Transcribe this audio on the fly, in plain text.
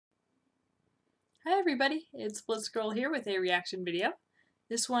Hi everybody, it's BlitzGirl here with a reaction video.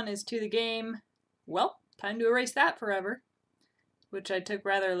 This one is to the game, well, Time to Erase That Forever, which I took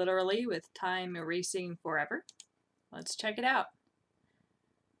rather literally with time erasing forever. Let's check it out.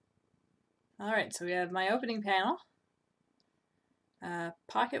 Alright, so we have my opening panel.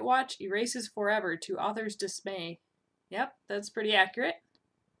 Pocket watch erases forever to author's dismay. Yep, that's pretty accurate.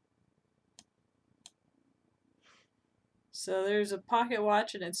 So there's a pocket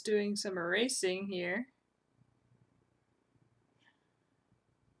watch and it's doing some erasing here.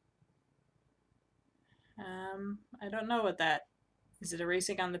 I don't know what that is. It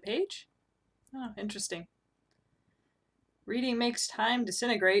erasing on the page? Oh, interesting. Reading makes time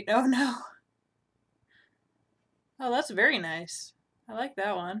disintegrate. Oh no. Oh, that's very nice. I like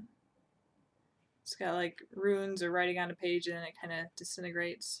that one. It's got like runes or writing on a page and then it kind of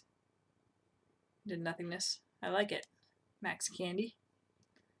disintegrates into nothingness. I like it. Max Candy.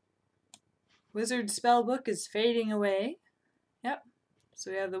 Wizard spellbook is fading away. Yep.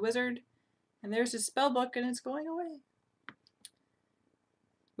 So we have the wizard and there's his spellbook and it's going away.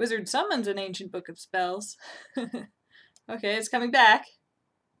 Wizard summons an ancient book of spells. Okay, it's coming back.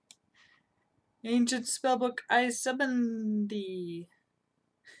 Ancient spellbook, I summon thee.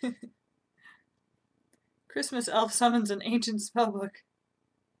 Christmas elf summons an ancient spellbook.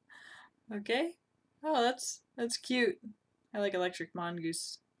 Okay. Oh, that's cute. I like Electric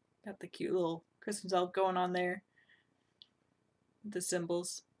Mongoose. Got the cute little Christmas elf going on there. With the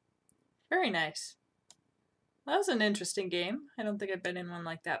symbols. Very nice. Well, that was an interesting game. I don't think I've been in one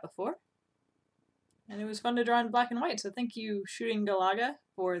like that before. And it was fun to draw in black and white, so thank you Shooting Galaga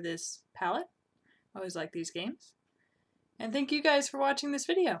for this palette. I always like these games. And thank you guys for watching this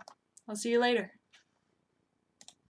video. I'll see you later.